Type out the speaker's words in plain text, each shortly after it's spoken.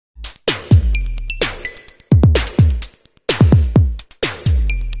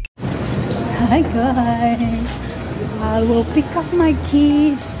Hi guys, I will pick up my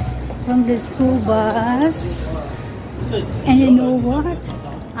kids from the school bus, and you know what?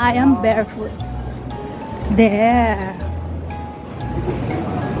 I am barefoot. There.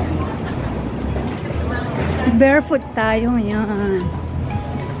 Barefoot tayo ngayon.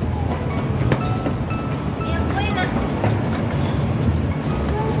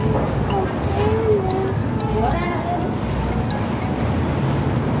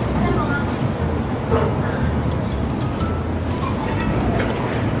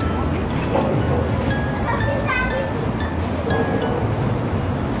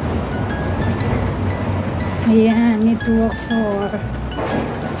 Yeah, I need to walk for a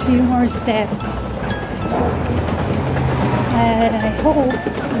few more steps. I hope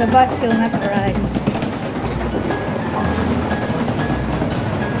the bus will not arrive.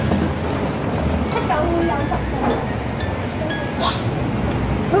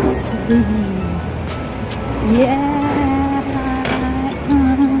 Oops. Yeah,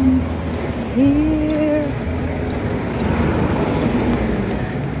 I'm here.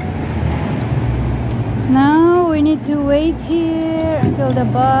 Now we need to wait here until the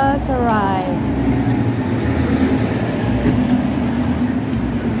bus arrives.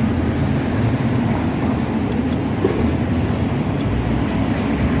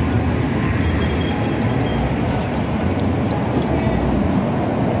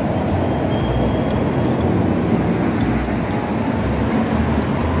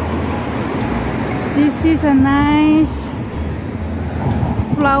 This is a nice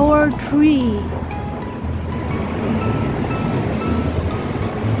flower tree.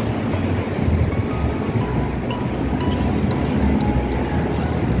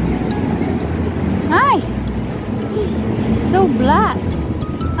 Hi! So black.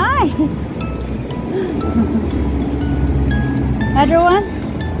 Hi! Other one?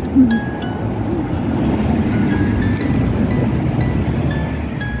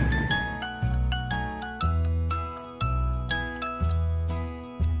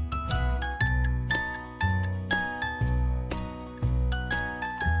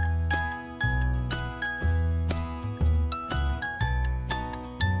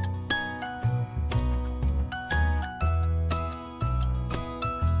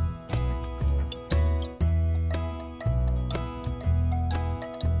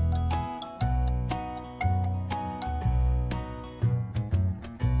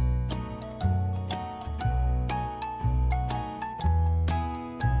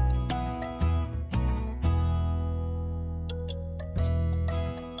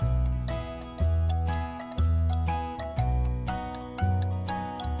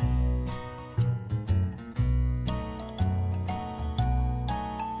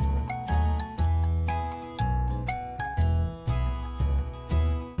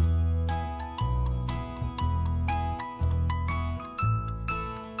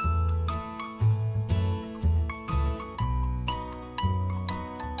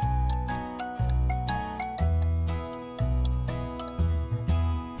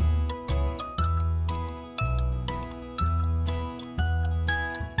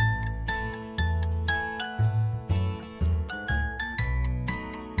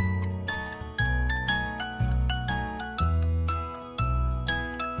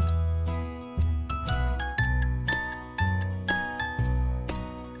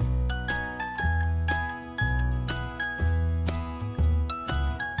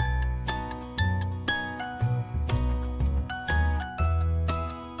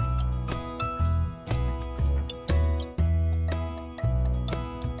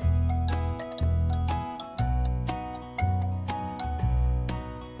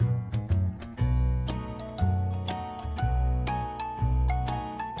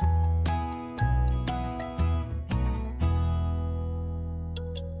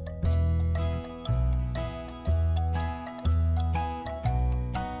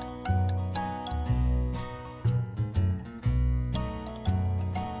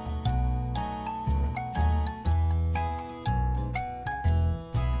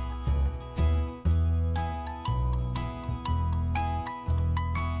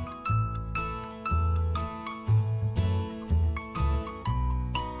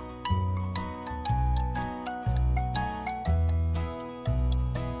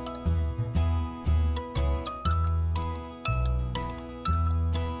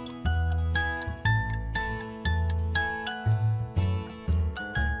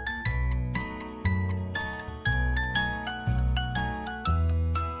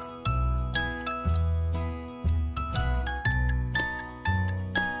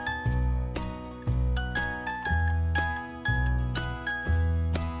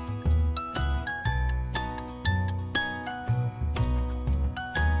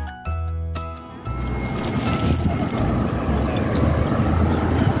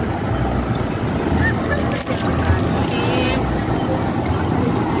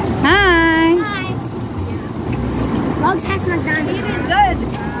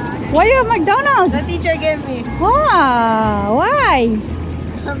 Why you have McDonald's? The teacher gave me. Wow, why?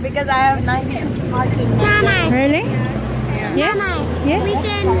 Because I have 90 marking. Mama. Really? Yes? Mama, Yes?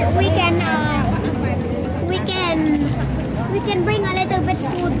 we can bring a little bit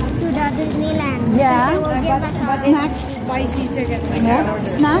food to the Disneyland. Yeah. They will give us a Snacks? Vice teacher gave me. Yeah.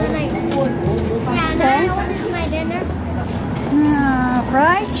 Snacks? Yeah, now what is my dinner?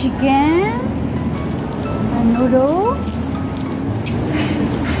 Fried chicken and noodles.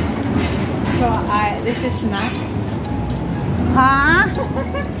 So this is snack. Huh?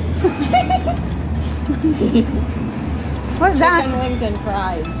 What's that? Chicken wings and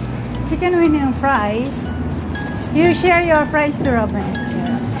fries. Chicken wing and fries. You share your fries to Robin.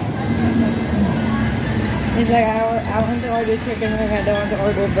 It's like I want to order chicken wing. I don't want to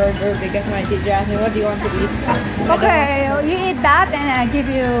order burger because my teacher asked me, "What do you want to eat?" Okay, you eat that and I give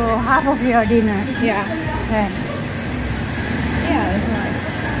you half of your dinner. Yeah. Okay. Yeah, it's nice.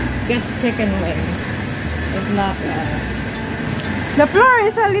 Just chicken wings. It's not The floor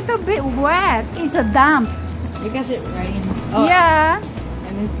is a little bit wet. It's a damp. because it rained. Yeah.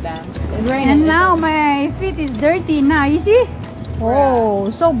 And it's damp. It rained. And now my feet is dirty now. You see? Oh,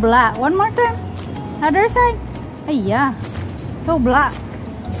 so black. One more time. Other side. Ay, yeah. So black.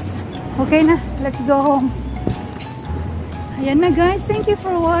 Okay na. Let's go home. Ayan na guys. Thank you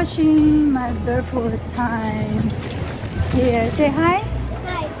for watching my barefoot time. Here. Say hi.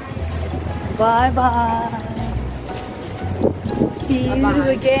 Hi. Bye-bye. See you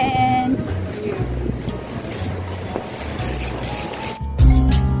Bye-bye. again.